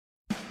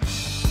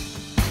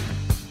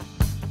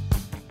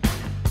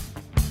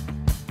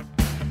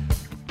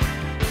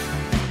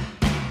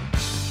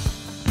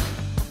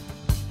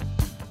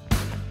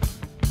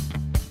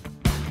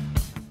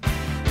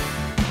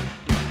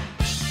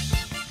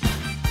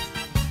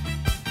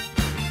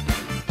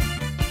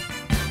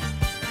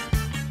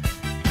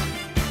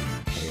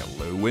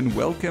and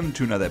welcome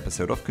to another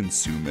episode of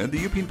Consumer, the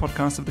European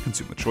podcast of the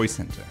Consumer Choice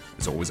Centre.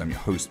 As always, I'm your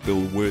host, Bill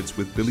Words,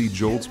 with Billy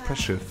Joel's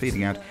Pressure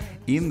fading out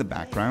in the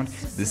background.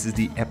 This is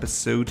the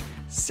episode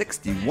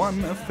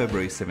 61 of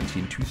February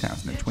 17,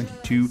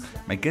 2022.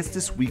 My guest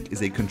this week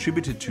is a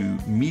contributor to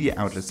media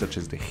outlets such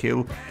as The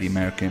Hill, The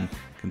American,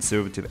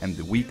 Conservative and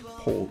The Week,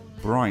 Paul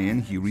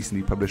Bryan. He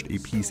recently published a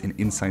piece in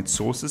Inside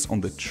Sources on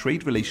the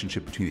trade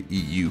relationship between the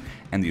EU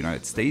and the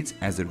United States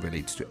as it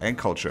relates to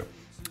agriculture.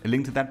 A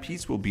link to that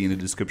piece will be in the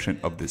description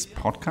of this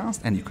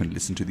podcast, and you can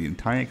listen to the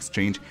entire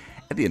exchange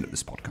at the end of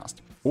this podcast.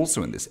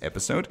 Also in this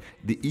episode,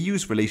 the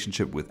EU's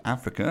relationship with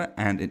Africa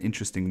and an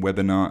interesting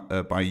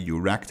webinar by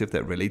Euractiv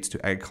that relates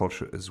to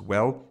agriculture as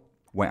well,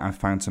 where I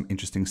found some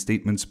interesting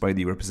statements by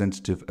the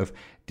representative of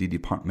the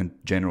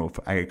Department General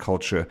for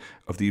Agriculture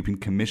of the European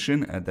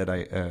Commission that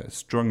I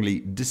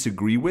strongly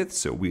disagree with,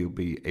 so we'll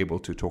be able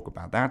to talk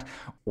about that.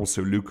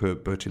 Also, Luca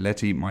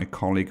Bertoletti, my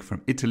colleague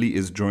from Italy,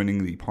 is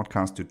joining the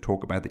podcast to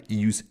talk about the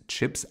EU's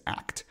CHIPS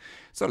Act.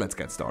 So let's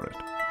get started.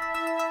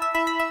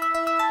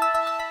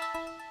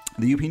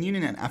 The European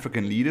Union and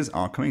African leaders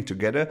are coming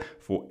together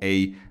for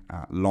a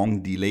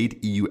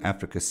long-delayed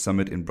EU-Africa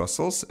summit in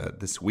Brussels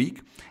this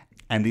week.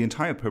 And the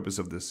entire purpose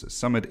of this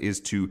summit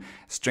is to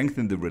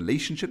strengthen the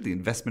relationship, the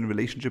investment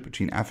relationship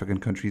between African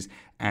countries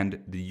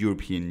and the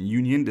European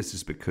Union. This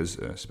is because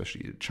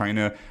especially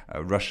China,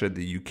 Russia,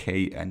 the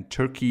UK and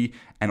Turkey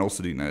and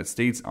also the United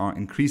States are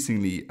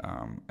increasingly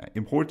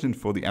important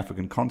for the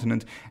African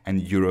continent,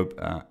 and Europe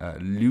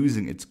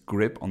losing its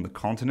grip on the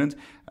continent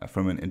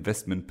from an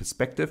investment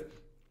perspective.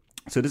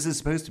 So this is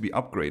supposed to be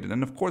upgraded,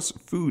 and of course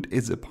food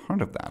is a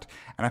part of that.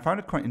 And I found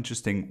it quite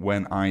interesting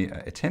when I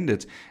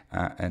attended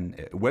a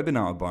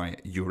webinar by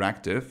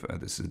Euractiv.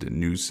 This is the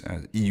news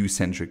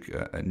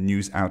EU-centric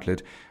news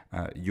outlet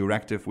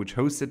Euractiv, which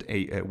hosted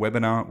a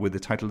webinar with the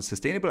title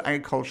Sustainable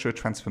Agriculture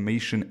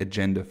Transformation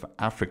Agenda for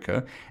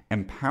Africa,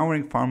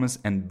 Empowering Farmers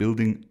and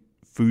Building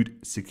Food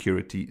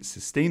Security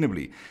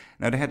Sustainably.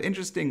 Now, they had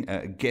interesting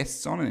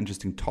guests on and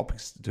interesting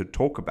topics to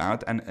talk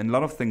about, and a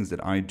lot of things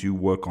that I do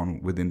work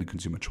on within the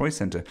Consumer Choice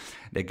Centre.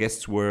 Their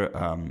guests were,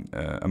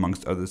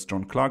 amongst others,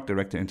 John Clark,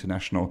 Director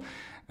International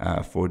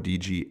for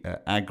DG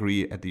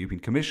Agri at the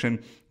European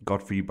Commission,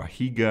 Godfrey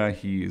Bahiga,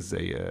 he is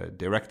a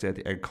Director at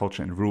the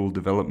Agriculture and Rural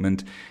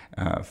Development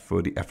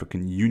for the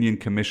African Union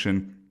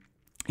Commission.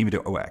 Even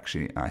though,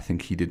 I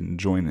think he didn't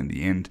join in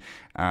the end.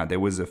 There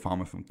was a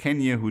farmer from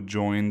Kenya who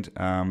joined,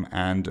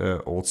 and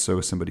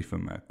also somebody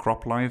from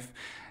CropLife,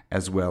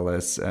 as well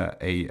as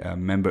a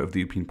member of the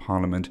European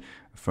Parliament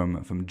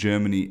from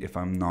Germany, if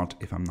I'm not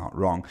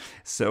wrong.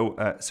 So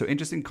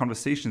interesting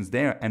conversations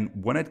there. And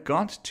when it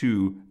got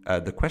to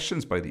the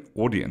questions by the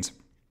audience,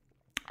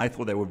 I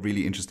thought there were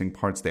really interesting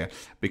parts there,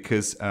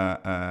 because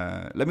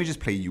let me just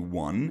play you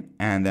one,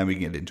 and then we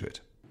can get into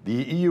it. The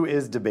EU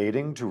is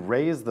debating to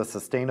raise the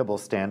sustainable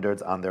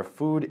standards on their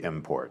food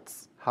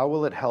imports. How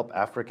will it help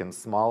African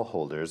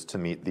smallholders to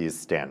meet these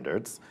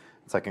standards?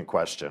 Second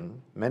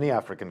question, many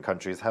African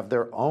countries have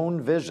their own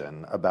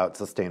vision about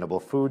sustainable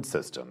food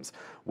systems.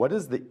 What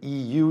is the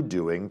EU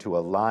doing to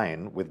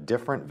align with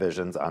different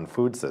visions on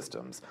food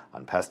systems,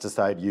 on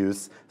pesticide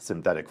use,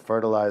 synthetic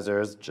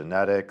fertilizers,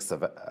 genetics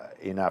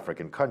in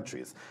African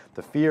countries?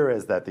 The fear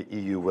is that the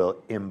EU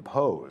will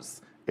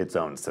impose its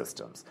own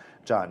systems.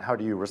 John, how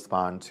do you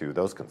respond to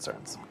those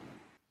concerns?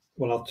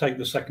 Well, I'll take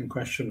the second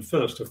question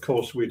first. Of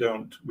course, we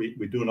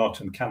do not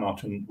and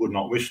cannot and would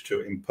not wish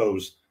to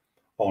impose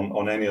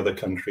on any other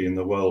country in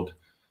the world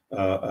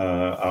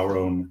our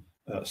own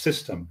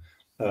system.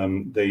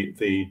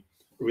 The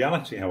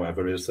reality,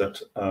 however, is that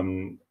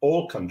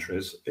all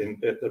countries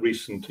at the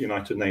recent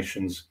United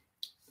Nations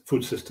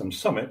Food Systems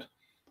Summit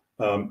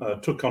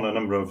took on a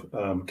number of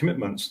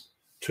commitments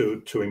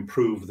to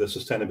improve the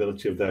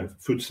sustainability of their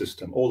food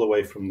system, all the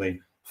way from the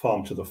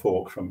farm to the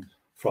fork, from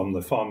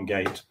the farm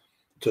gate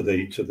to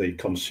the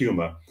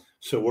consumer.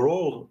 So we're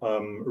all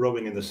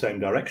rowing in the same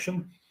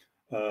direction.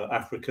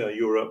 Africa,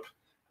 Europe,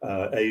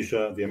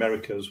 Asia, the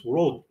Americas, we're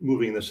all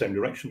moving in the same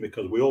direction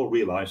because we all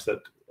realize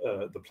that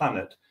the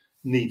planet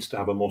needs to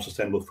have a more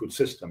sustainable food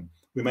system.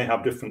 We may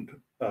have different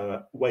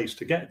ways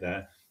to get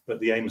there,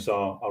 but the aims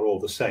are all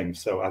the same.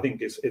 So I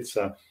think it's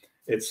not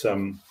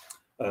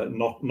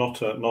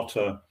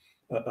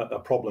a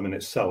problem in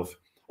itself.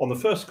 On the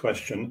first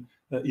question,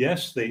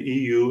 yes, the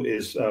EU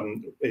is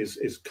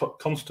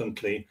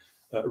constantly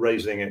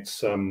raising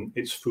its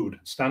food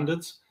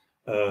standards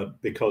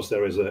because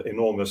there is an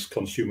enormous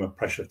consumer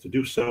pressure to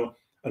do so,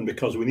 and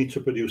because we need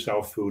to produce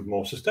our food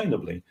more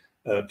sustainably,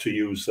 to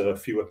use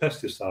fewer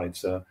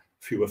pesticides,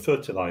 fewer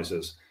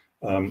fertilizers,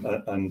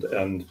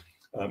 and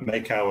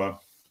make our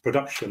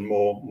production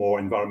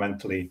more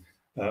environmentally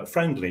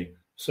friendly.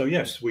 So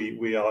yes,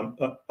 we are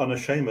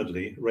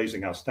unashamedly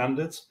raising our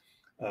standards.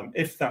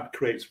 If that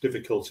creates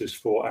difficulties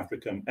for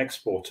African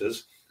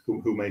exporters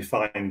who may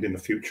find in the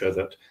future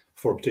that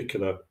for a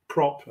particular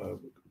crop,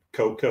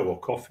 cocoa or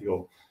coffee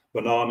or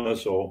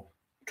bananas or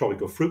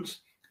tropical fruits,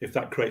 if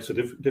that creates a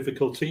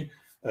difficulty,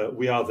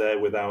 we are there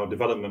with our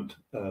development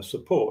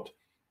support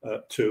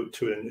to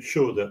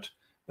ensure that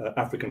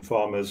African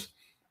farmers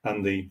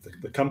and the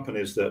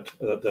companies that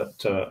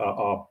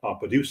are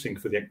producing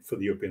for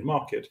the European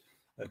market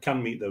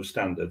can meet those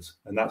standards,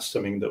 and that's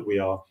something that we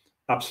are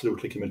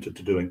absolutely committed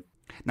to doing.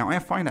 Now, I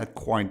find that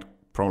quite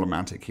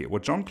problematic here.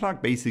 What John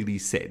Clark basically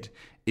said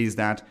is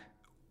that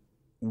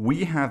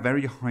we have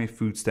very high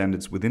food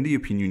standards within the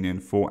European Union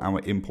for our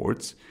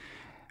imports.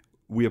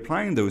 We're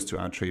applying those to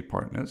our trade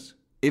partners.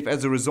 If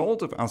as a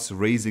result of us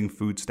raising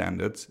food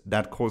standards,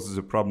 that causes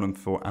a problem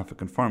for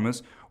African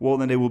farmers, well,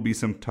 then there will be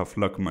some tough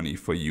luck money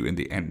for you in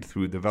the end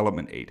through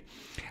development aid.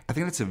 I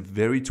think that's a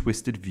very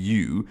twisted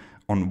view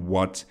on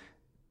what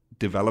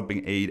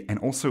developing aid and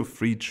also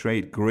free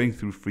trade, growing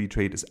through free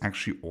trade, is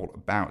actually all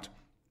about.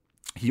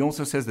 He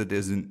also says that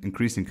there's an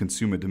increasing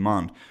consumer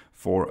demand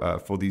for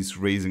these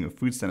raising of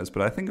food standards,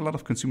 but I think a lot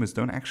of consumers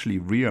don't actually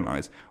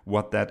realize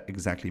what that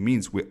exactly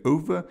means. We're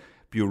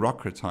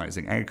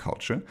over-bureaucratizing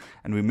agriculture,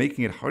 and we're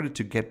making it harder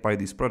to get by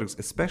these products,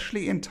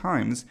 especially in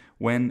times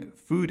when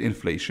food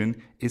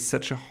inflation is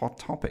such a hot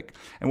topic.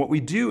 And what we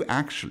do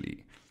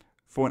actually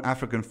for an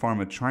African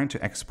farmer trying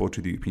to export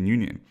to the European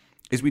Union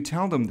is we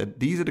tell them that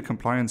these are the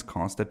compliance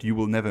costs that you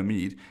will never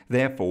meet,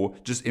 therefore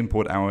just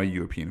import our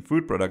European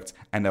food products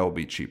and that will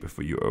be cheaper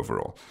for you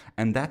overall.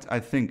 And that, I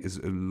think, is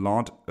a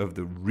lot of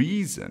the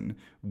reason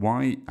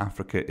why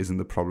Africa is in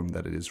the problem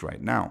that it is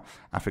right now.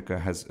 Africa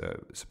has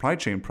supply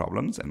chain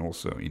problems and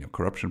also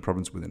corruption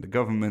problems within the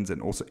governments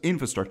and also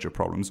infrastructure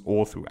problems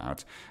all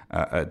throughout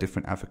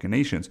different African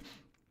nations.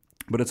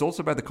 But it's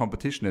also about the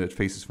competition that it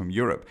faces from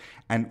Europe.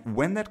 And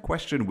when that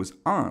question was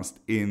asked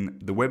in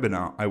the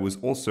webinar, I was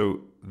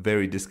also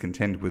very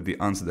discontent with the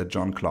answer that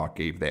John Clark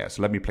gave there.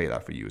 So let me play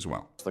that for you as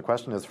well. The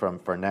question is from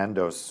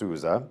Fernando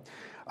Souza.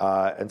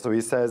 And so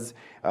he says,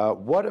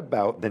 what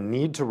about the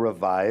need to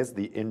revise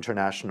the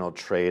international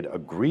trade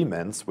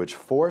agreements which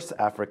force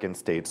African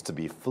states to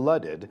be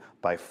flooded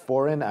by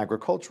foreign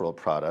agricultural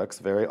products,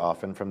 very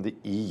often from the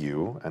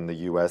EU and the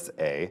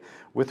USA,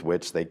 with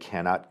which they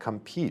cannot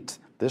compete?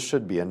 This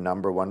should be a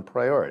number one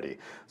priority.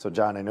 So,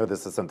 John, I know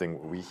this is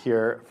something we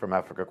hear from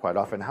Africa quite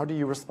often. How do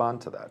you respond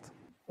to that?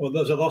 Well,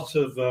 there's a lot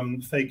of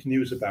fake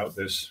news about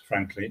this,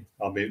 frankly.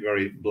 I'll be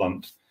very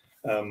blunt.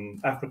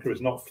 Africa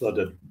is not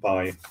flooded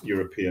by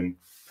European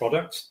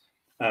products,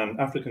 and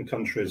African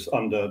countries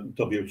under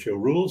WTO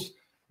rules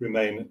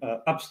remain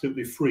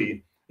absolutely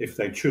free if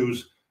they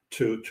choose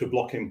to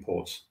block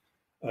imports.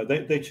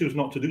 They choose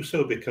not to do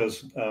so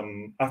because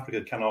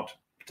Africa cannot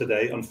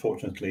today,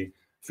 unfortunately,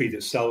 feed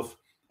itself.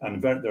 And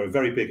there are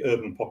very big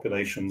urban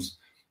populations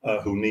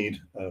who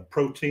need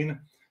protein,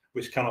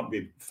 which cannot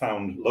be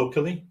found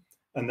locally.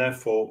 And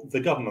therefore, the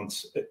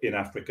governments in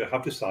Africa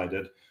have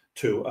decided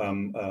to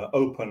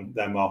open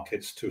their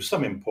markets to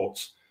some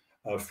imports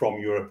from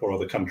Europe or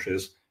other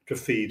countries to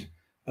feed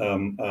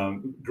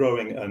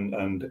growing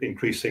and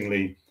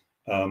increasingly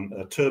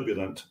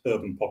turbulent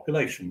urban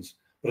populations.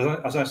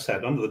 But as I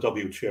said, under the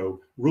WTO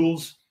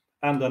rules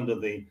and under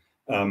the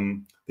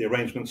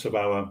arrangements of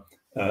our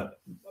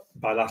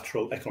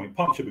bilateral economic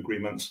partnership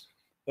agreements,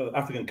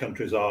 African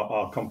countries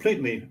are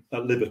completely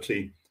at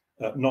liberty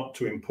not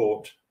to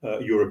import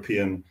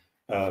European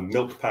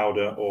milk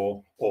powder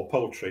or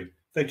poultry.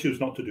 They choose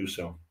not to do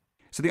so.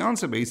 So the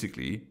answer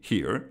basically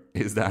here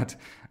is that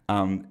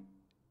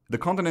the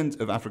continent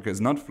of Africa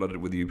is not flooded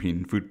with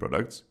European food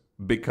products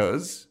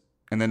because,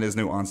 and then there's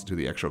no answer to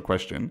the actual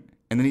question.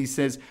 And then he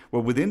says,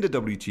 well, within the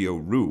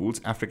WTO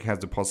rules, Africa has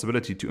the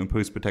possibility to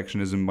impose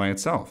protectionism by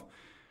itself.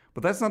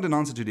 But that's not an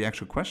answer to the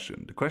actual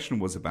question. The question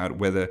was about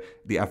whether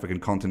the African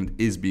continent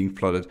is being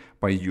flooded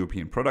by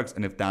European products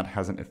and if that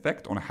has an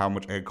effect on how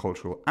much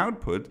agricultural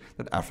output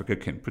that Africa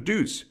can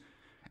produce.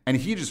 And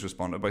he just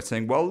responded by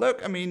saying, well,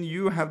 look, I mean,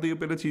 you have the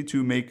ability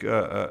to make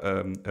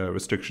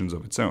restrictions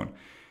of its own.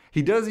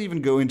 He does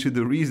even go into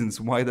the reasons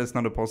why that's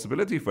not a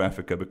possibility for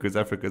Africa, because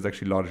Africa is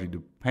actually largely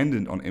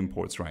dependent on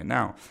imports right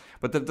now.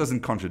 But that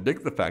doesn't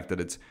contradict the fact that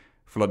it's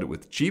flooded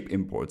with cheap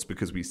imports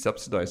because we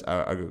subsidize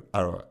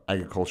our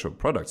agricultural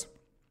products.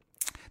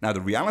 Now, the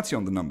reality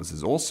on the numbers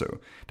is also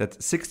that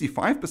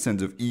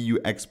 65% of EU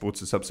exports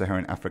to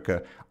sub-Saharan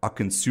Africa are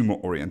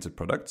consumer-oriented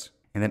products.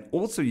 And then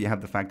also you have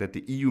the fact that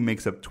the EU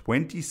makes up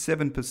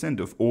 27%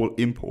 of all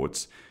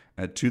imports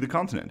to the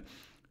continent,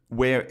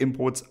 where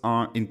imports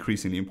are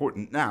increasingly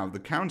important. Now, the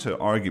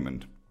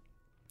counter-argument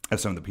of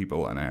some of the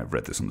people, and I have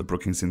read this on the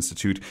Brookings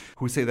Institute,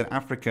 who say that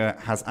Africa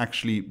has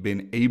actually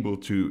been able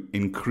to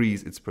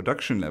increase its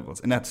production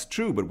levels. And that's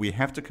true, but we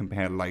have to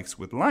compare likes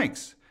with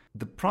likes.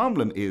 The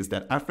problem is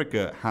that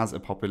Africa has a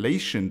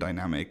population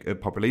dynamic, a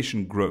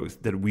population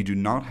growth that we do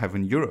not have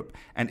in Europe.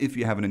 And if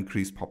you have an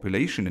increased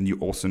population, then you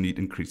also need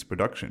increased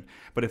production.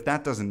 But if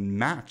that doesn't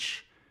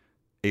match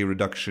a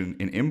reduction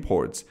in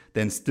imports,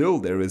 then still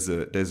there's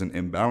an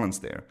imbalance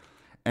there.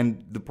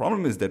 And the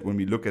problem is that when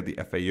we look at the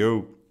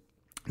FAO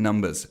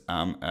numbers,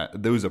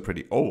 those are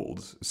pretty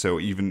old. So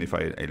even if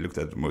I looked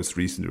at the most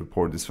recent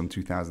report, is from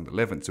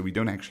 2011. So we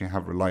don't actually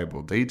have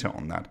reliable data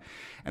on that.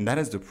 And that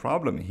is the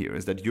problem here,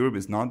 is that Europe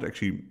is not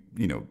actually,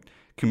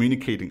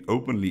 communicating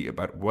openly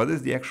about what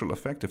is the actual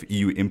effect of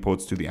EU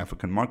imports to the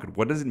African market.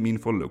 What does it mean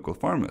for local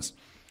farmers?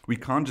 We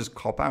can't just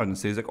cop out and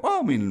say, it's like, oh,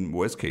 I mean, in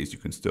worst case, you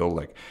can still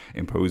like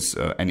impose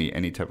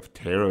any type of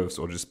tariffs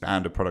or just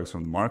ban the products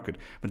from the market.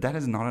 But that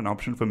is not an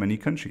option for many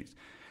countries.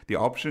 The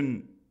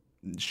option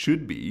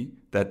should be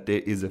that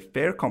there is a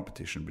fair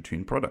competition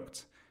between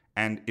products.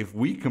 And if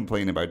we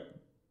complain about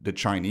the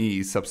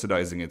Chinese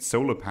subsidizing its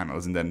solar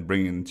panels and then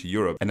bringing them to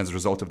Europe, and as a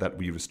result of that,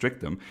 we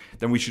restrict them,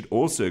 then we should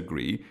also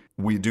agree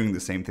we're doing the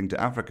same thing to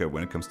Africa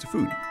when it comes to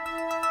food.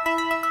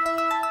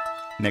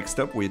 Next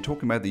up, we're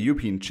talking about the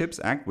European Chips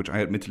Act, which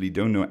I admittedly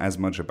don't know as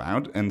much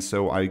about. And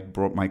so I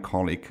brought my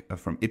colleague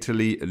from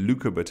Italy,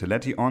 Luca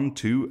Bertoletti, on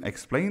to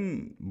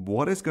explain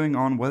what is going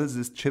on, what is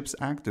this Chips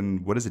Act,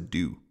 and what does it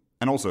do?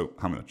 And also,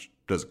 how much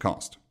does it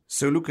cost?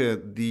 So, Luca,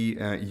 the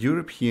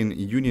European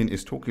Union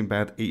is talking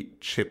about a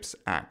Chips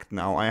Act.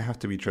 Now, I have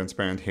to be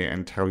transparent here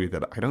and tell you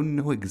that I don't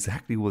know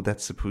exactly what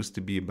that's supposed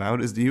to be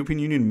about. Is the European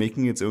Union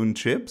making its own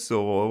chips,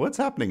 or what's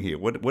happening here?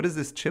 What is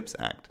this Chips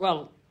Act?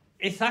 Well,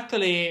 it's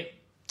actually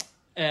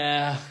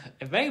a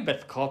very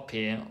bad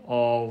copy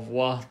of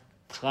what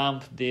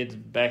Trump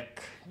did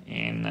back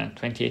in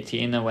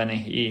 2018 when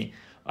he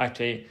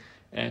actually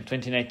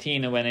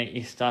 2019 when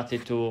he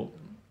started to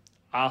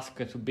ask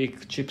to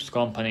big chips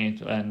company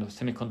and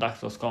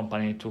semiconductors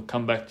company to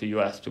come back to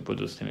US to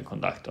produce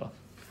semiconductor.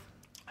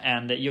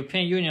 And the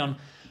European Union,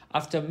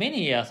 after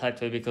many years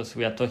actually, because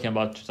we are talking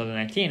about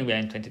 2019, we are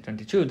in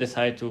 2022,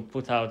 decided to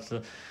put out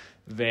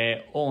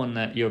their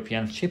own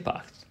European Chip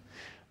Act,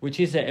 which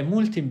is a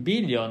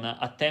multi-billion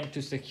attempt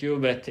to secure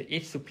that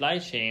its supply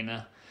chain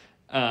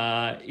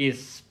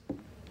is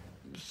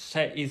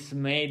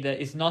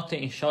not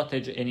in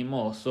shortage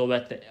anymore, so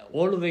that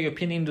all of the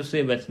European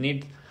industry that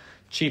need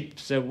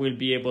chips will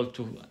be able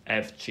to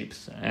have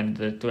chips and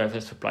to have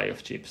a supply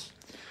of chips.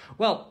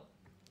 Well,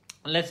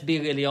 let's be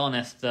really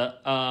honest.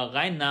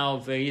 Right now,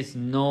 there is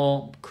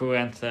no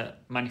current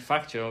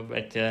manufacturer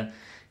that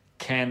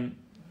can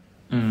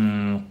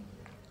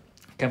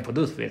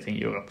produce this in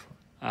Europe.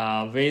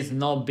 There is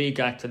no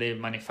big actually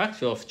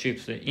manufacturer of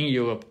chips in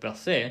Europe per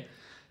se.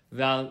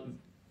 There are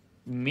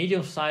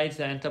medium-sized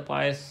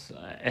enterprise.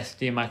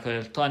 ST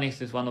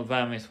Microelectronics is one of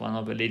them. It's one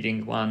of the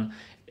leading one.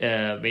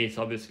 There is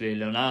obviously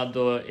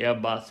Leonardo,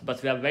 Airbus,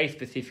 but there are very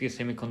specific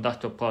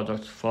semiconductor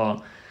products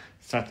for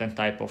certain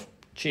type of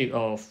chip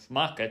of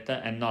market,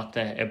 and not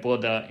a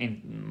broader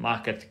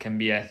market can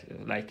be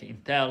like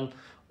Intel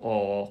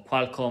or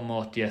Qualcomm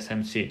or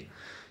TSMC.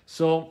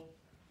 So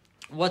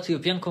what the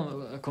European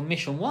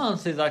Commission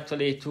wants is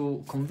actually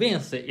to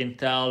convince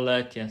Intel,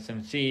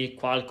 TSMC,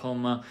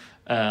 Qualcomm,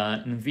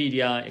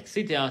 Nvidia,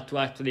 etc. to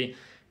actually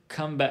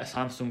come back,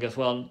 Samsung as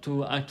well,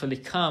 to actually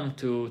come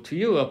to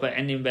Europe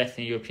and invest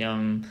in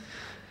European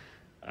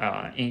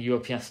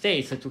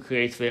states to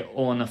create their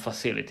own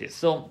facilities.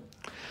 So,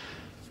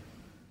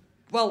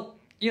 well,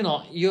 you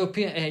know,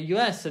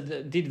 US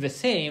did the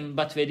same,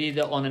 but they did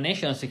on a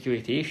national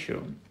security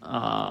issue.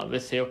 They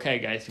say, okay,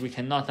 guys, we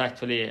cannot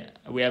actually,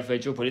 we have a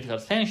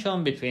geopolitical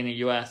tension between the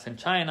US and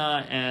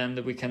China, and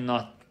we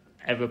cannot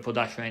have a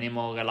production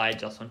anymore rely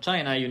just on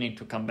China. You need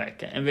to come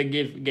back. And they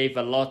gave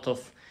a lot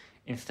of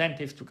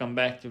incentives to come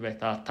back,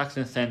 that are tax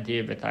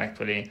incentives, that are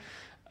actually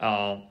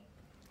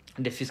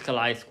they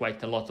fiscalize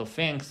quite a lot of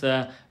things.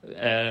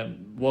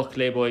 Work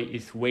labor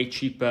is way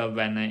cheaper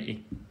than it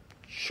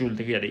should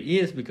really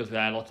is, because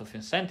there are a lot of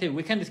incentives.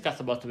 We can discuss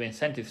about the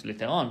incentives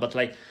later on, but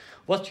like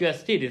what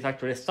US did is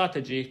actually a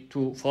strategy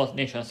for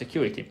national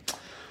security.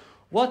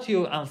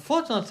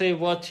 Unfortunately,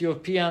 what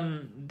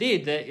European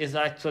did is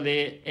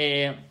actually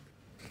a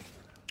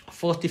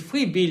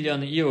 43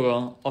 billion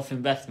euro of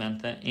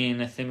investment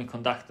in a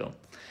semiconductor.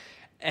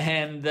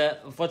 And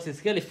what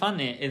is really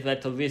funny is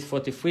that of these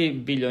 43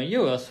 billion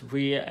euros,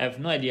 we have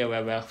no idea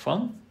where they're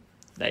from.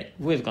 Like,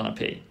 who is going to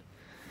pay?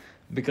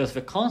 Because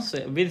the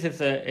concept, this is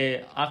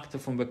a act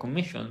from the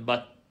Commission,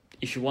 but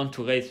if you want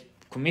to raise,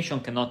 Commission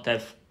cannot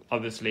have,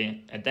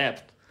 obviously, a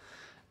debt.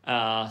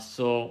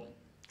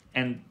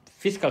 And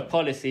fiscal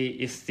policy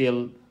is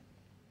still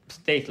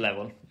state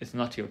level, it's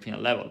not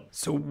European level.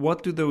 So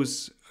what are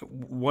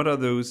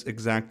those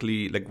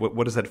exactly, like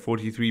what is that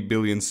 43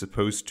 billion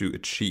supposed to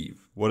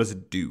achieve? What does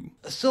it do?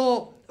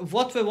 So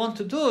what we want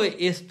to do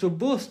is to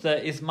boost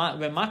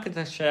the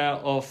market share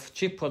of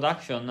chip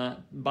production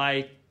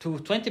to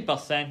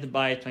 20%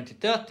 by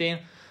 2030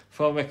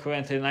 from the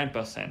currently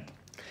 9%.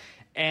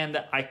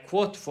 And I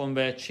quote from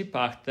the Chip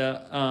Act,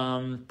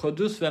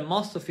 produce the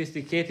most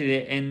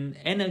sophisticated and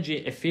energy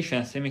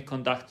efficient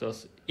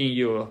semiconductors in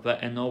Europe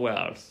and nowhere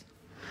else.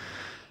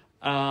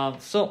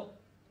 So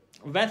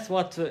that's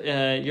what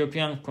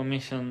European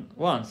Commission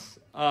wants.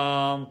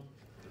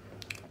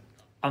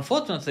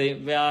 Unfortunately,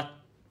 there are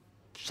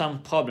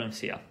some problems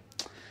here.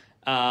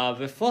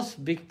 The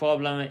first big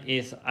problem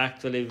is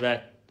actually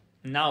that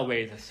now there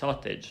is a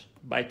shortage.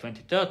 By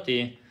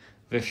 2030,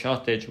 the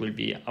shortage will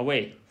be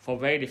away for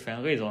very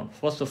different reasons.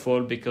 First of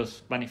all,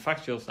 because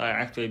manufacturers are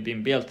actually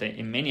being built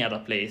in many other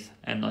places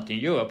and not in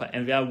Europe,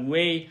 and they are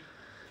way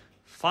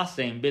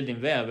faster in building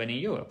there than in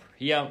Europe.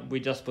 Here, we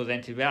just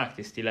presented the act.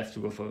 It still has to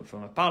go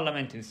from a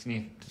parliament. It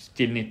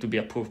still need to be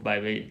approved by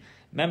the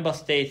member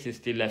states. It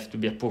still has to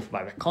be approved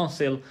by the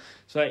council.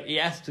 So it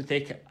has to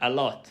take a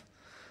lot.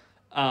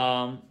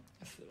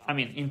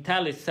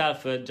 Intel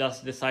itself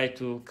just decided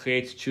to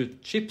create 2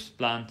 chips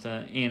plants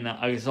in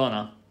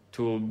Arizona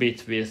to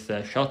beat this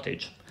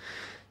shortage.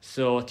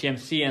 So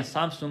TMC and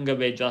Samsung,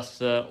 they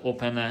just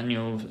open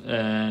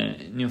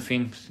new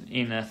things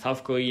in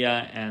South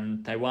Korea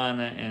and Taiwan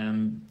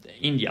and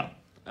India.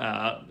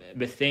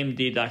 The same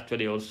did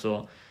actually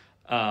also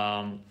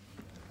Apple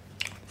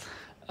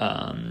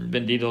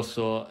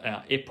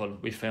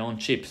with their own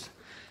chips.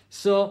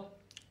 So,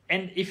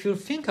 and if you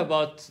think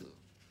about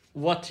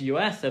what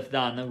US have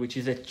done, which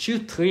is a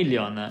 $2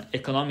 trillion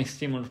economic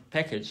stimulus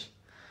package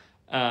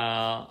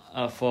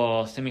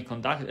for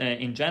semiconductor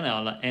in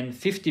general, and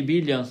 50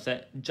 billion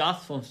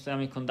just from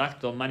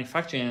semiconductor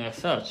manufacturing and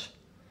research.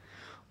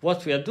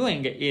 What we are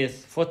doing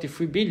is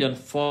 43 billion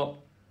for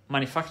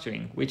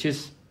manufacturing, which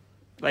is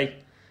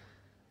like,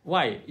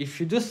 why? If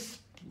you do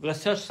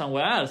research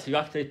somewhere else, you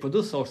actually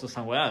produce also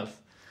somewhere else.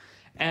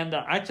 And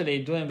actually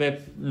doing the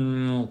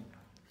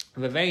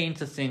very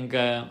interesting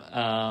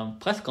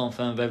press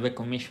conference that the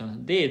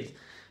Commission did,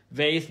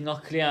 there is no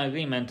clear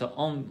agreement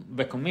on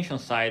the Commission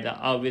side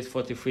how these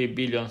 43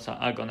 billions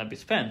are going to be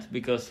spent,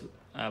 because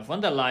von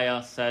der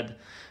Leyen said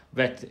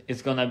that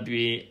it's going to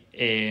be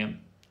a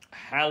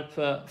help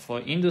for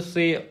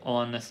industry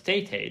on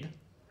state aid,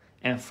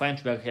 and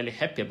French were really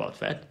happy about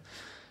that.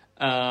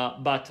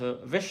 But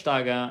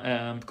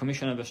Vestager,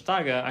 Commissioner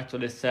Vestager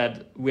actually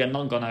said we are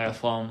not going to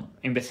reform,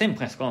 in the same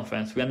press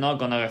conference, we are not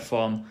going to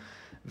reform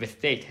the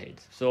state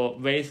aid. So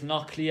there is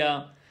no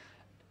clear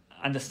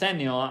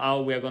understanding on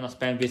how we are going to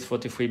spend this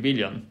 43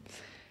 billion.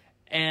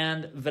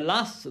 And the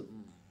last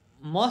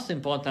most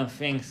important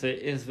thing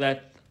is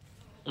that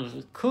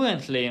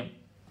currently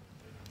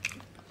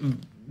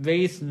there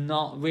is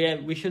no,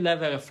 we should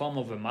have a reform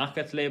of the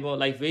market labor.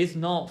 Like, there is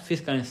no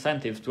fiscal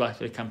incentive to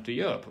actually come to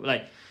Europe.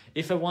 Like,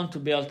 if I want to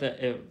build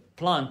a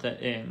plant,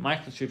 a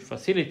microchip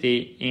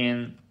facility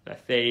in,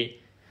 let's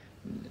say,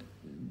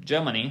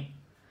 Germany,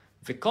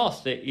 the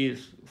cost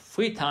is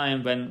 3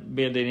 times when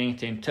building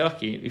it in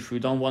Turkey. If we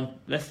don't want,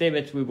 let's say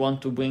that we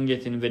want to bring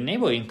it in the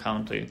neighboring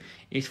country,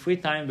 it's 3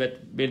 times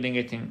that building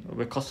it in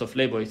the cost of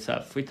labor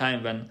itself, 3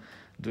 times when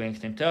doing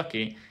it in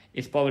Turkey.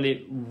 It's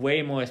probably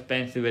way more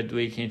expensive than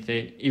doing it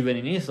even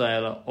in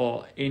Israel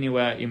or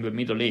anywhere in the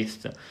Middle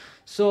East.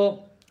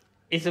 So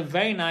it's a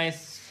very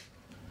nice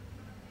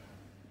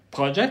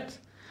project,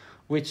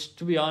 which,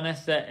 to be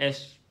honest,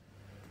 as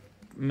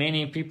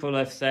many people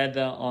have said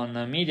on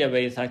media,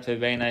 there is actually a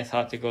very nice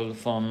article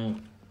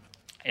from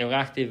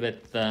Euractiv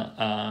that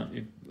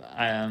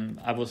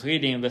I was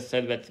reading that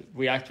said that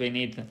we actually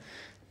need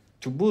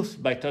to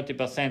boost by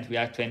 30%, we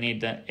actually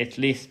need at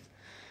least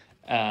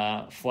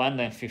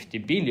 450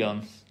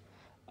 billion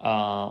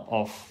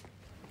of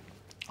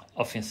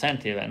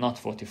incentive, and not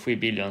 43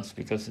 billions,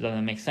 because it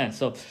doesn't make sense.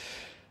 So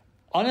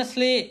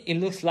honestly, it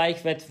looks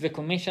like that the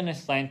Commission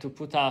is trying to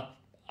put up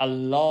a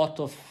lot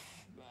of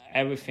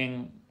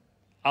everything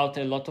out,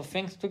 a lot of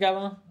things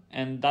together,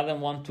 and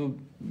doesn't want to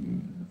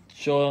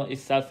show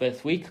itself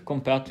as weak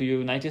compared to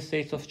United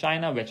States of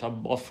China, which are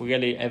both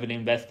really heavily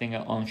investing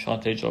on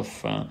shortage of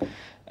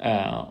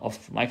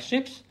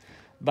microchips.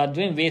 But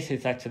doing this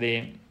is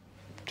actually,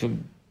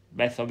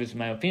 that's obviously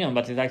my opinion,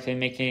 but it's actually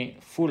making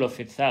fool of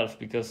itself,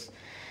 because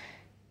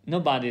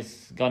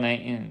nobody's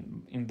gonna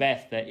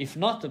invest. If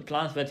not the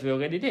plans that we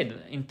already did.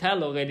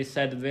 Intel already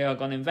said they are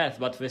gonna invest,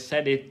 but they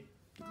said it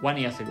 1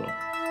 year ago.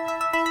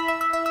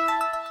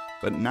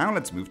 But now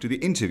let's move to the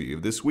interview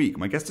of this week.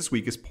 My guest this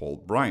week is Paul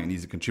Bryan.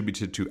 He's a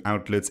contributor to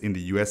outlets in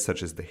the US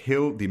such as The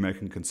Hill, The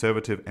American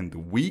Conservative, and The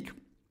Week.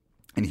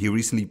 And he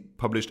recently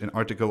published an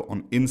article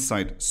on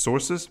Inside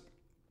Sources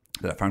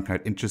that I found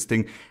quite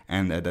interesting,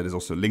 and that is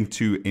also linked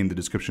to in the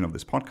description of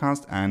this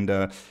podcast. And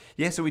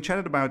so we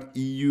chatted about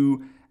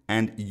EU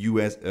and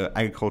US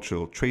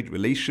agricultural trade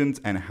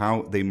relations and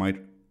how they might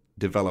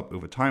develop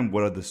over time.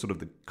 What are the sort of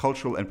the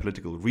cultural and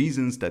political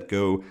reasons that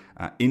go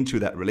into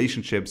that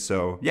relationship?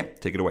 So yeah,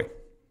 take it away.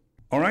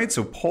 All right,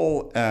 so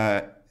Paul,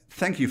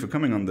 thank you for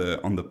coming on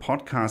the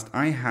podcast.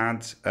 I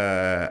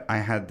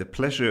had the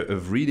pleasure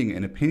of reading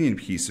an opinion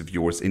piece of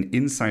yours in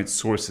Inside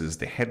Sources.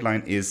 The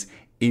headline is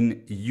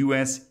 "In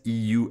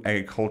US-EU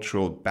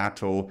Agricultural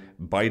Battle,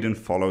 Biden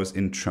Follows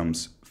in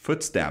Trump's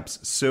Footsteps."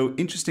 So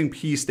interesting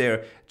piece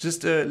there.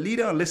 Just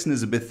lead our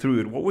listeners a bit through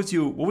it. What was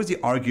the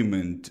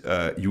argument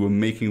you were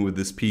making with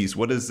this piece?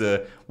 What is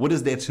there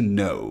to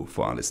know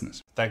for our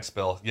listeners? Thanks,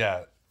 Bill.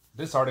 Yeah,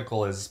 this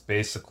article is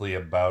basically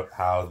about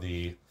how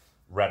the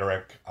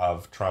rhetoric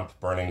of Trump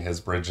burning his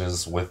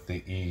bridges with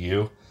the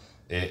EU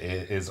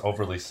is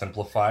overly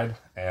simplified,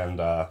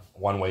 and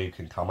one way you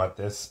can come at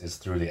this is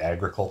through the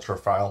agriculture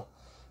file.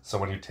 So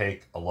when you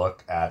take a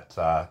look at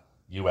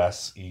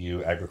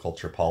US-EU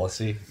agriculture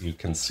policy, you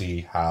can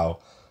see how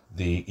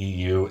the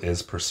EU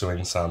is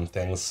pursuing some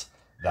things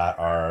that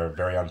are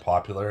very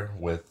unpopular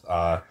with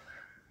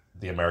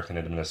the American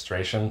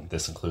administration.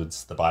 This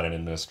includes the Biden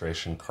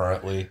administration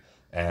currently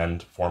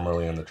and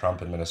formerly in the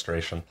Trump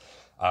administration.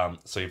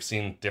 So you've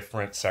seen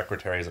different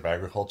secretaries of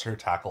agriculture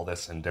tackle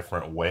this in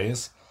different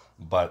ways,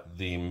 but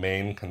the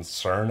main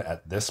concern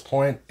at this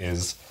point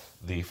is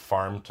the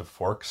farm to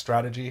fork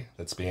strategy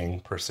that's being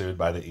pursued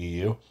by the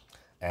EU,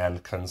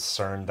 and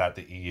concern that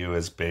the EU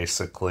is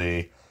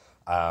basically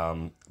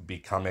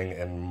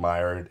becoming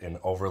mired in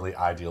overly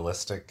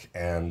idealistic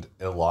and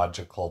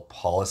illogical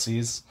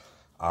policies.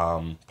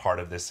 Part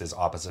of this is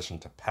opposition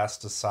to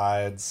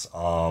pesticides,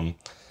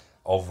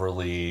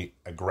 overly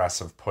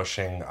aggressive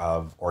pushing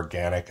of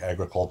organic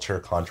agriculture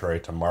contrary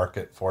to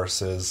market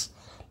forces,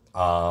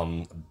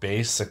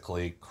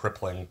 basically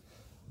crippling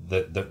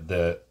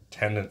the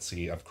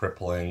tendency of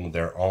crippling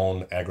their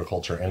own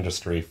agriculture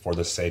industry for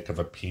the sake of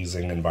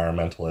appeasing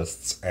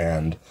environmentalists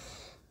and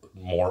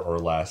more or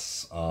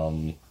less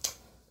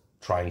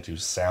trying to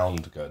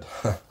sound good.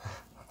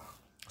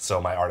 So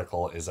my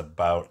article is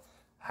about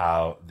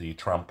how the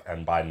Trump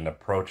and Biden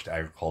approach to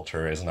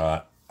agriculture is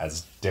not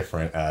as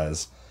different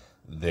as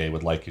they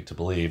would like you to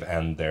believe,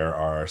 and there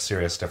are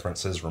serious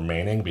differences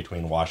remaining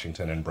between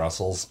Washington and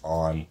Brussels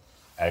on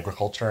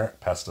agriculture,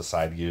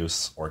 pesticide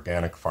use,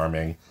 organic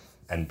farming,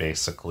 and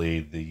basically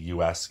the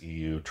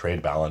US-EU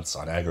trade balance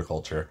on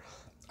agriculture.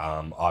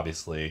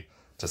 Obviously,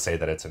 to say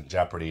that it's in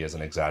jeopardy is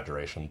an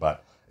exaggeration,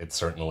 but it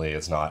certainly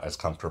is not as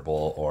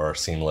comfortable or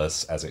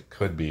seamless as it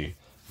could be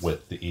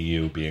with the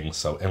EU being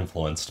so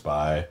influenced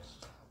by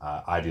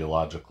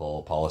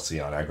ideological policy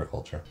on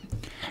agriculture.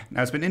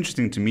 Now, it's been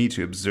interesting to me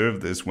to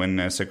observe this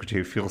when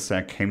Secretary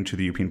Vilsack came to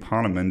the European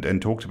Parliament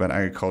and talked about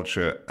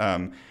agriculture,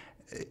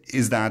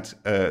 is that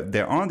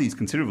there are these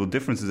considerable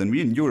differences. And we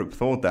in Europe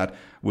thought that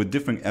with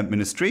different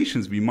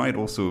administrations, we might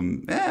also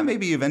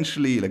maybe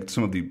eventually, like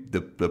some of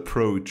the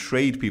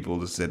pro-trade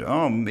people just said,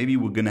 oh, maybe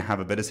we're going to have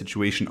a better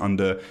situation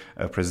under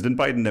President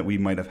Biden that we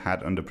might have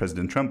had under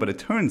President Trump. But it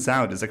turns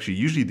out it's actually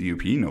usually the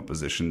European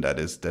opposition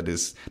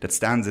that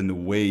stands in the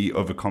way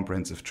of a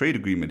comprehensive trade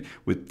agreement.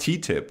 With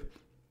TTIP,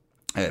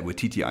 with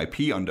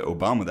TTIP under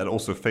Obama, that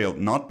also failed,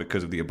 not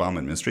because of the Obama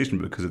administration,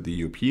 but because of the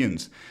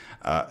Europeans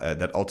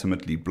that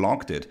ultimately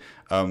blocked it.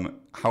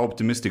 How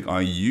optimistic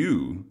are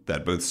you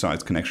that both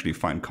sides can actually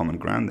find common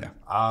ground there?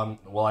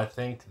 Well, I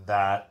think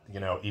that,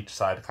 each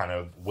side kind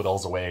of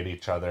whittles away at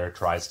each other,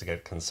 tries to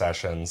get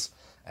concessions,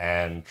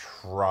 and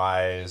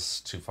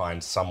tries to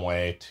find some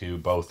way to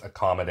both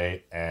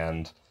accommodate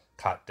and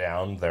cut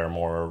down their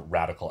more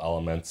radical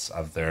elements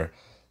of their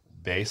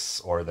base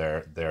or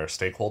their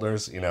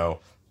stakeholders.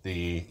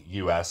 The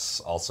U.S.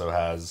 also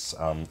has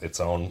its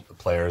own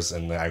players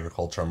in the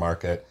agriculture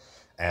market,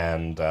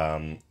 and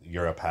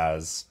Europe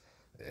has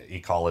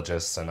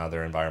ecologists and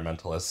other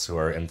environmentalists who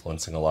are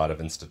influencing a lot of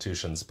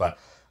institutions. But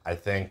I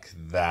think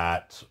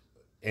that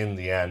in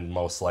the end,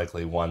 most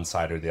likely one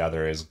side or the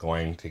other is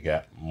going to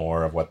get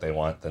more of what they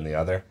want than the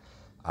other.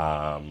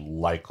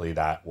 Likely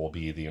that will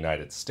be the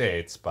United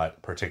States,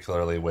 but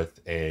particularly with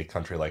a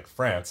country like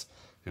France,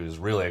 who's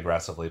really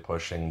aggressively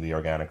pushing the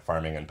organic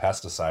farming and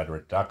pesticide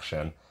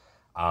reduction,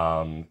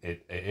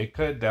 it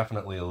could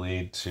definitely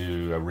lead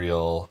to a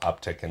real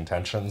uptick in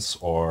tensions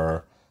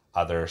or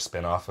other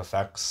spin-off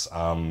effects,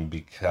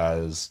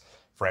 because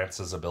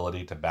France's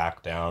ability to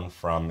back down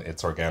from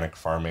its organic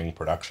farming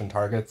production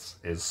targets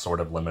is sort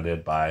of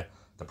limited by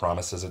the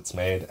promises it's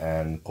made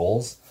and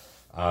goals.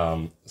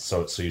 So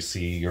you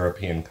see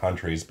European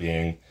countries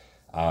being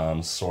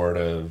sort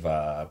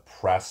of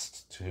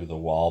pressed to the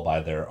wall by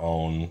their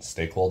own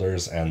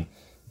stakeholders, and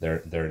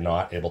they're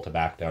not able to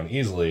back down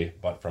easily.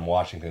 But from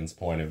Washington's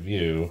point of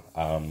view,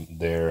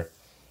 they're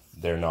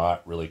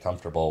not really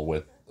comfortable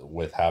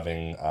with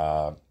having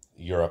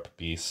Europe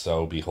be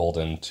so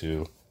beholden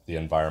to the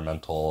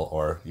environmental,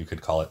 or you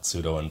could call it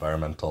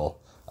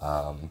pseudo-environmental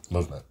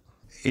movement.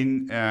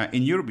 In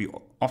Europe, we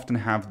often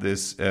have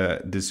this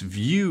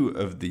view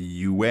of the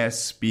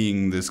US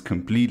being this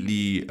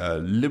completely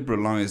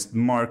liberalized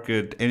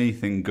market.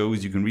 Anything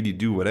goes. You can really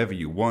do whatever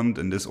you want,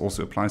 and this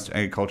also applies to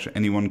agriculture.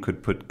 Anyone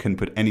can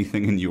put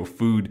anything in your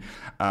food,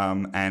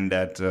 and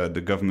that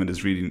the government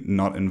is really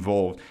not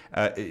involved.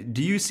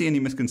 Do you see any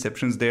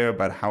misconceptions there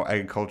about how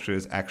agriculture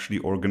is actually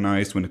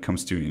organized when it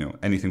comes to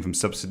anything from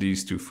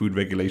subsidies to food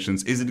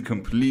regulations? Is it a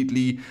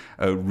completely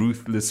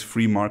ruthless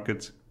free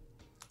market?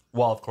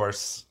 Well, of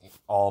course,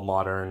 all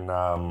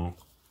modern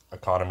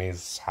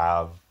economies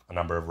have a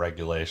number of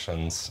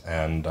regulations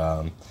and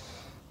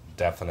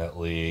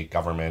definitely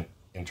government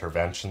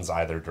interventions,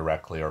 either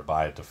directly or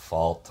by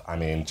default. I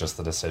mean, just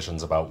the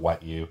decisions about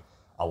what you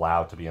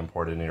allow to be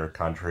imported into your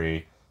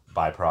country,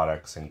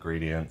 byproducts,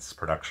 ingredients,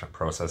 production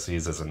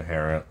processes is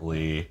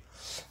inherently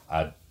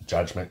a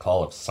judgment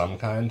call of some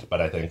kind.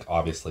 But I think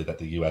obviously that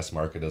the US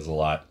market is a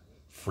lot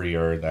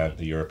freer than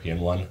the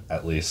European one,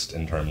 at least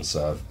in terms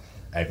of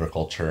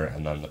agriculture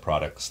and then the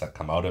products that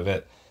come out of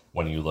it.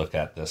 When you look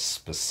at the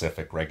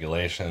specific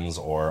regulations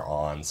or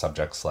on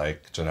subjects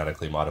like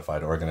genetically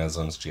modified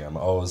organisms,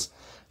 GMOs,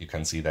 you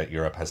can see that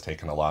Europe has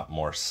taken a lot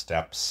more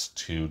steps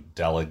to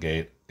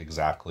delegate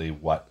exactly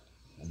what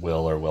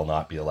will or will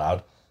not be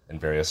allowed. in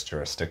various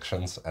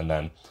jurisdictions. And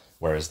then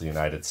whereas the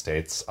United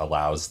States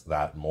allows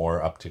that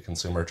more up to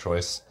consumer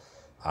choice.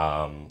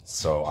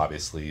 So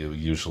obviously you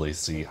usually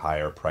see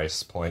higher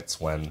price points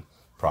when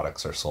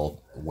products are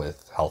sold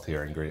with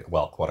healthier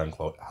quote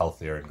unquote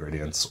healthier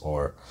ingredients,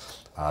 or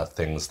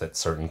things that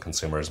certain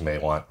consumers may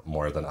want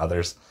more than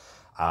others.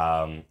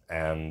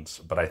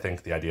 But I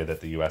think the idea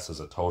that the U.S. is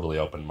a totally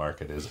open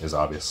market is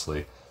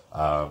obviously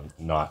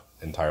not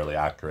entirely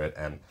accurate,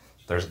 and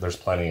there's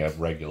plenty of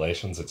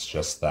regulations. It's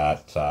just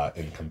that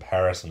in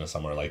comparison to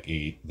somewhere like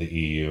the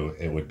EU,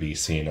 it would be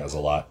seen as a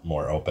lot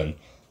more open.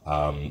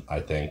 I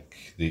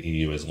think the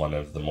EU is one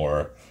of the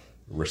more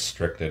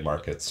restricted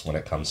markets when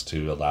it comes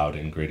to allowed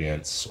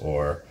ingredients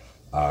or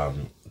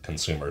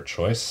consumer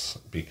choice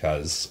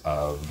because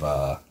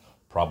of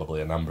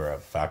probably a number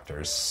of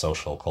factors: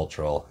 social,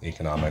 cultural,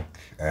 economic,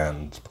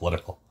 and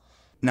political.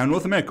 Now,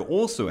 North America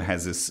also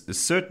has a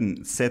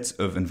certain sets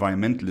of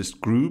environmentalist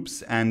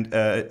groups, and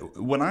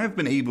what I've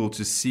been able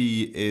to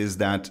see is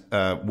that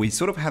we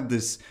sort of have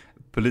this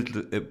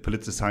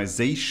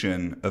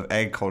politicization of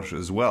agriculture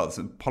as well.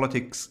 So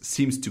politics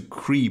seems to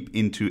creep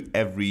into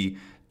every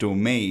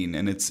domain,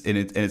 and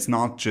it's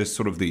not just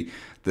sort of the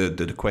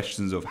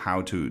questions of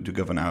how to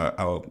govern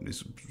our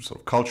sort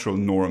of cultural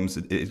norms.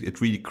 It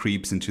really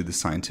creeps into the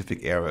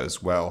scientific era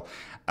as well.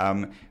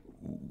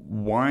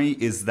 Why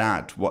is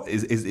that? What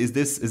is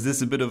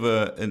this a bit of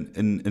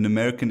an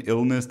American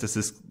illness? Does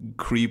this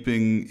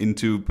creeping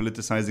into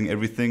politicizing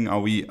everything? Are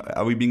we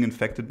being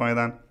infected by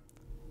that?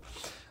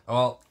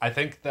 Well, I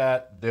think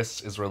that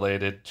this is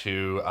related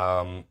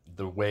to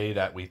the way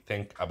that we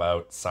think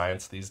about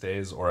science these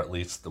days, or at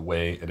least the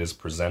way it is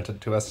presented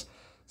to us.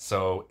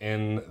 So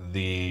in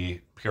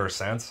the pure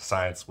sense,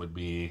 science would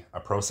be a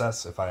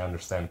process, if I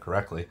understand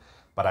correctly.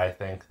 But I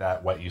think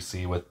that what you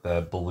see with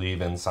the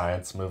Believe in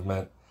Science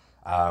movement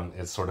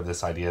is sort of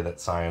this idea that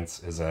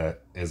science is a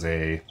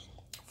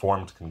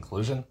formed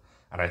conclusion.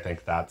 And I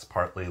think that's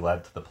partly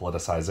led to the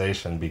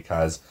politicization,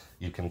 because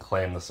you can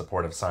claim the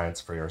support of science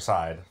for your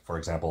side, for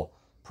example,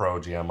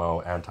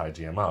 pro-GMO,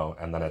 anti-GMO,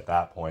 and then at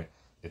that point,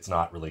 it's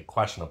not really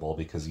questionable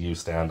because you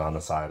stand on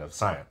the side of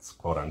science,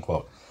 quote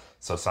unquote.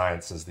 So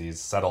science is these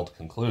settled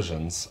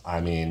conclusions.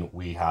 I mean,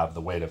 we have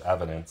the weight of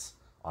evidence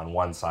on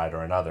one side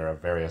or another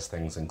of various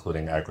things,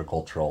 including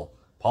agricultural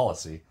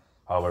policy.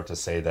 However, to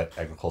say that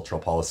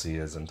agricultural policy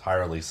is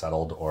entirely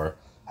settled or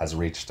has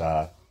reached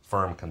a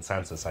firm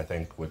consensus, I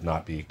think, would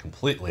not be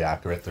completely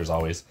accurate. There's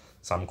always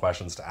some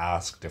questions to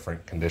ask,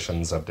 different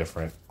conditions of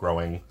different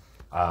growing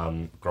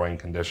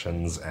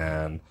conditions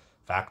and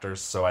factors.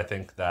 So I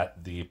think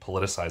that the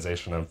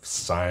politicization of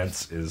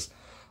science is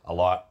a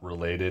lot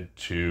related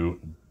to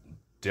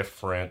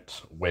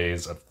different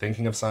ways of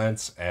thinking of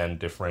science and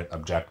different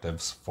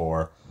objectives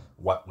for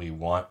what we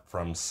want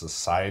from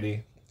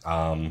society.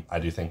 I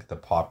do think the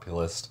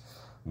populist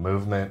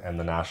movement and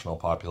the national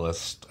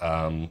populist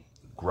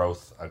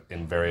growth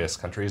in various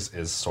countries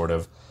is sort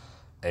of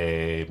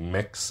a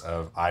mix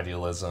of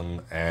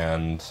idealism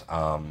and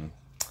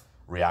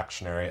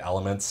reactionary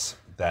elements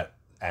that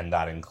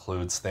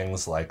includes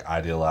things like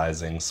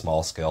idealizing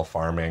small-scale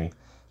farming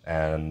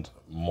and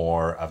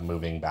more of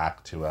moving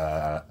back to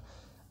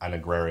an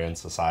agrarian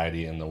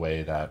society in the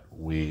way that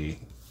we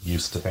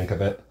used to think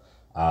of it.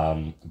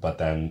 But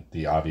then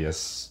the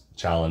obvious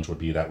challenge would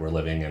be that we're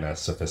living in a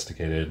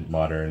sophisticated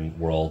modern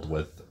world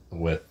with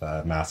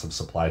massive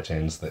supply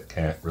chains that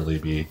can't really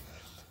be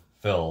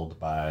filled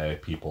by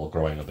people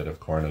growing a bit of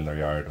corn in their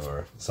yard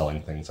or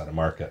selling things at a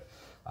market.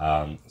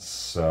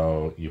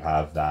 So you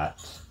have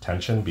that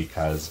tension,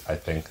 because I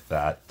think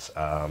that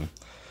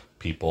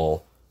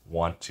people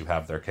want to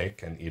have their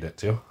cake and eat it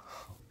too.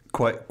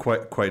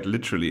 Quite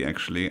literally,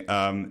 actually.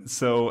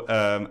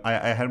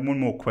 I had one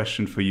more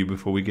question for you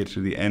before we get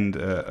to the end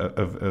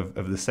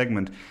of the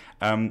segment.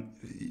 And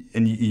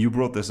you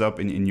brought this up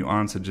in your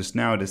answer just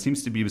now. There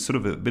seems to be sort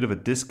of a bit of a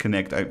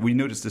disconnect. We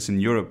noticed this in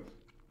Europe.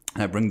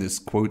 I bring this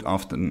quote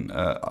often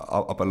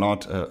up a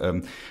lot.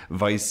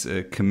 Vice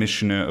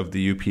Commissioner of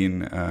the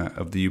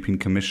European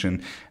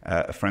Commission,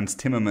 Franz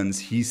Timmermans,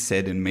 he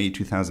said in May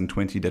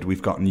 2020 that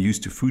we've gotten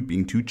used to food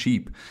being too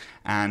cheap,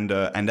 and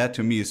that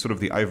to me is sort of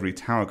the ivory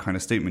tower kind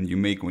of statement you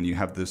make when you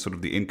have the sort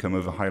of the income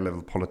of a high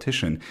level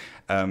politician.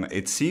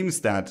 It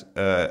seems that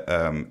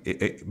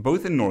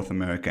both in North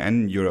America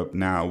and Europe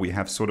now we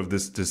have sort of the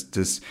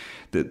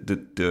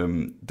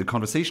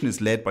conversation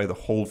is led by the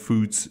Whole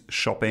Foods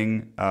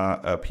shopping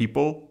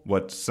people.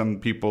 What some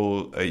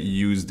people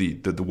use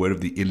the word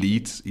of the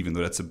elite, even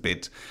though that's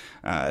it's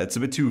a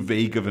bit too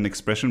vague of an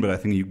expression, but I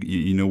think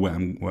you know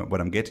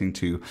what I'm getting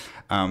to.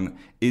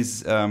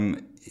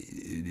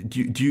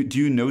 Do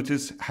you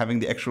notice having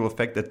the actual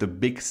effect that the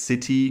big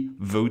city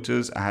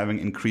voters are having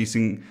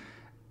increasing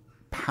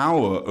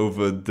power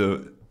over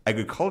the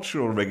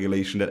agricultural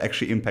regulation that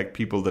actually impact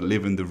people that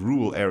live in the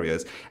rural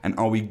areas? And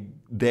are we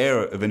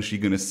there eventually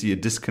going to see a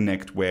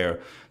disconnect where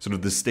sort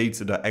of the states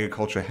that are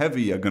agriculture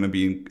heavy are going to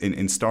be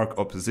in stark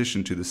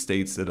opposition to the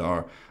states that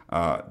are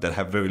that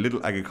have very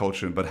little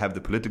agriculture but have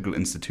the political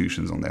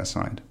institutions on their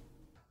side?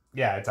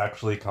 Yeah, it's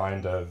actually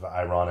kind of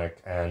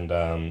ironic, and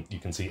you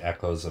can see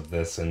echoes of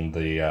this in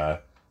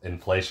the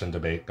inflation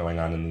debate going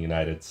on in the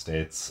United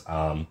States.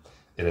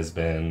 It has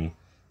been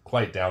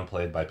quite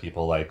downplayed by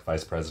people like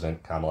Vice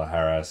President Kamala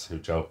Harris, who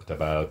joked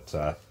about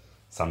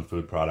some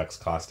food products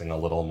costing a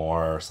little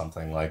more or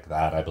something like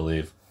that. I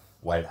believe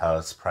White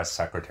House Press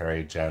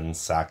Secretary Jen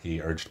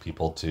Psaki urged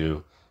people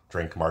to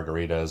drink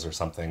margaritas or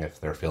something if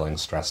they're feeling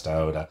stressed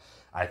out.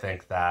 I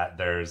think that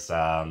there's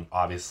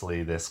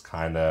obviously this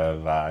kind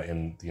of,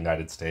 in the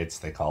United States,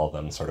 they call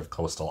them sort of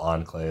coastal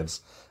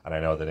enclaves. And I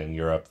know that in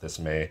Europe, this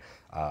may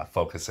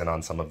focus in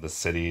on some of the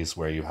cities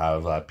where you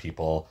have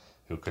people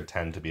who could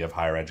tend to be of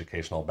higher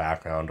educational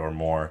background or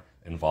more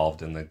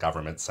involved in the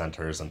government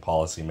centers and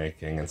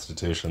policy-making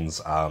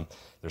institutions.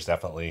 There's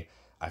definitely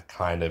a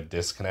kind of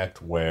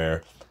disconnect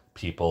where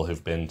people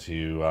who've been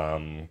to,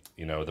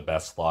 the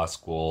best law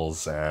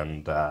schools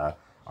and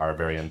are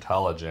very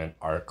intelligent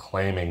are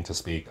claiming to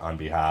speak on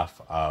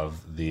behalf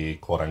of the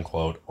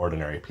quote-unquote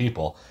ordinary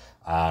people.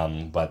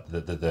 But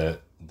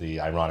the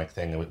ironic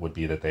thing would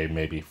be that they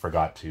maybe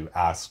forgot to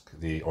ask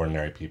the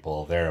ordinary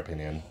people their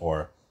opinion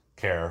or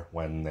care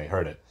when they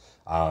heard it.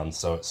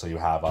 So you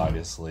have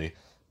obviously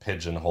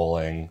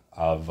pigeonholing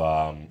of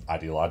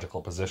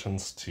ideological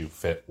positions to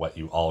fit what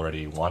you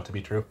already want to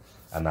be true.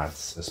 And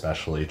that's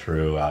especially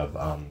true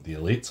of the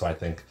elite. So I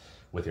think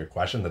with your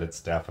question that it's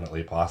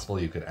definitely possible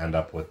you could end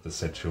up with the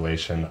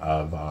situation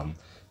of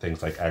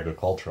things like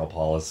agricultural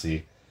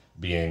policy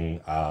being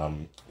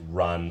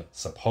run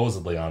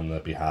supposedly on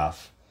the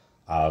behalf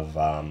of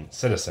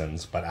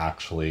citizens, but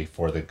actually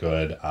for the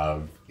good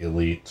of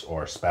elite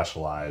or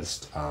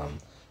specialized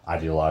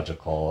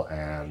ideological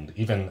and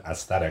even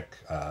aesthetic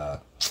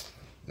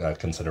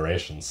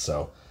considerations.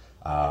 So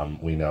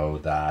we know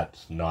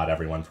that not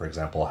everyone, for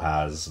example,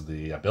 has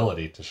the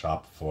ability to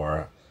shop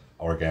for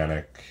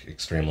organic,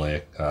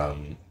 extremely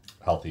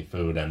healthy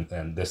food.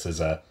 And this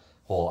is a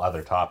whole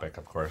other topic,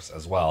 of course,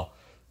 as well,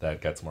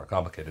 that gets more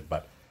complicated.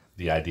 But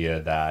the idea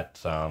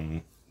that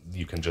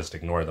you can just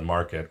ignore the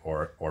market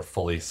or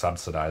fully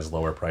subsidize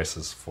lower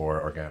prices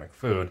for organic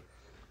food,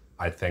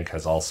 I think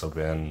has also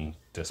been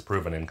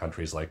disproven in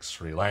countries like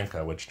Sri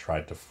Lanka, which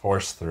tried to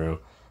force through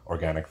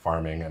organic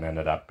farming and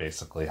ended up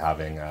basically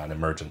having an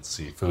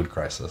emergency food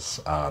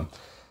crisis.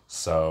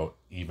 So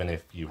even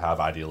if you have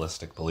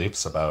idealistic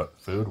beliefs about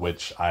food,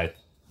 which I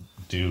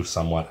do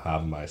somewhat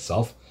have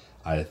myself,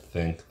 I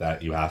think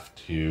that you have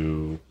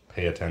to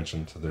pay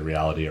attention to the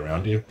reality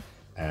around you,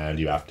 and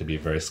you have to be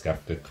very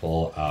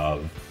skeptical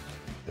of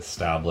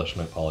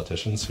establishment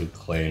politicians who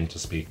claim to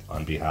speak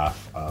on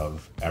behalf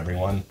of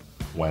everyone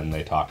when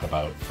they talk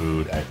about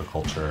food,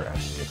 agriculture,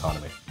 and the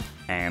economy.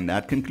 And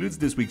that concludes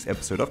this week's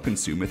episode of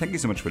Consumer. Thank you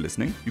so much for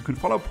listening. You can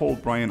follow Paul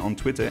Bryan on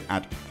Twitter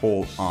at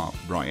Paul R.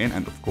 Bryan,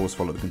 and of course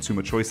follow the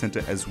Consumer Choice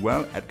Center as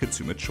well at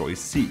Consumer Choice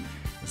C.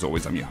 As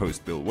always, I'm your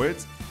host, Bill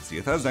Wirtz. See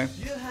you Thursday.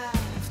 You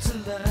have to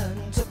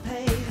learn to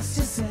pace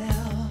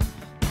yourself.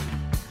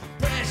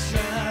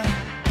 Pressure,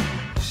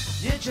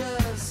 you're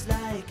just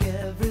like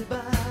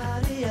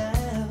everybody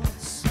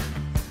else.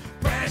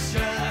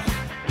 Pressure,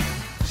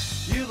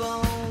 you've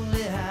only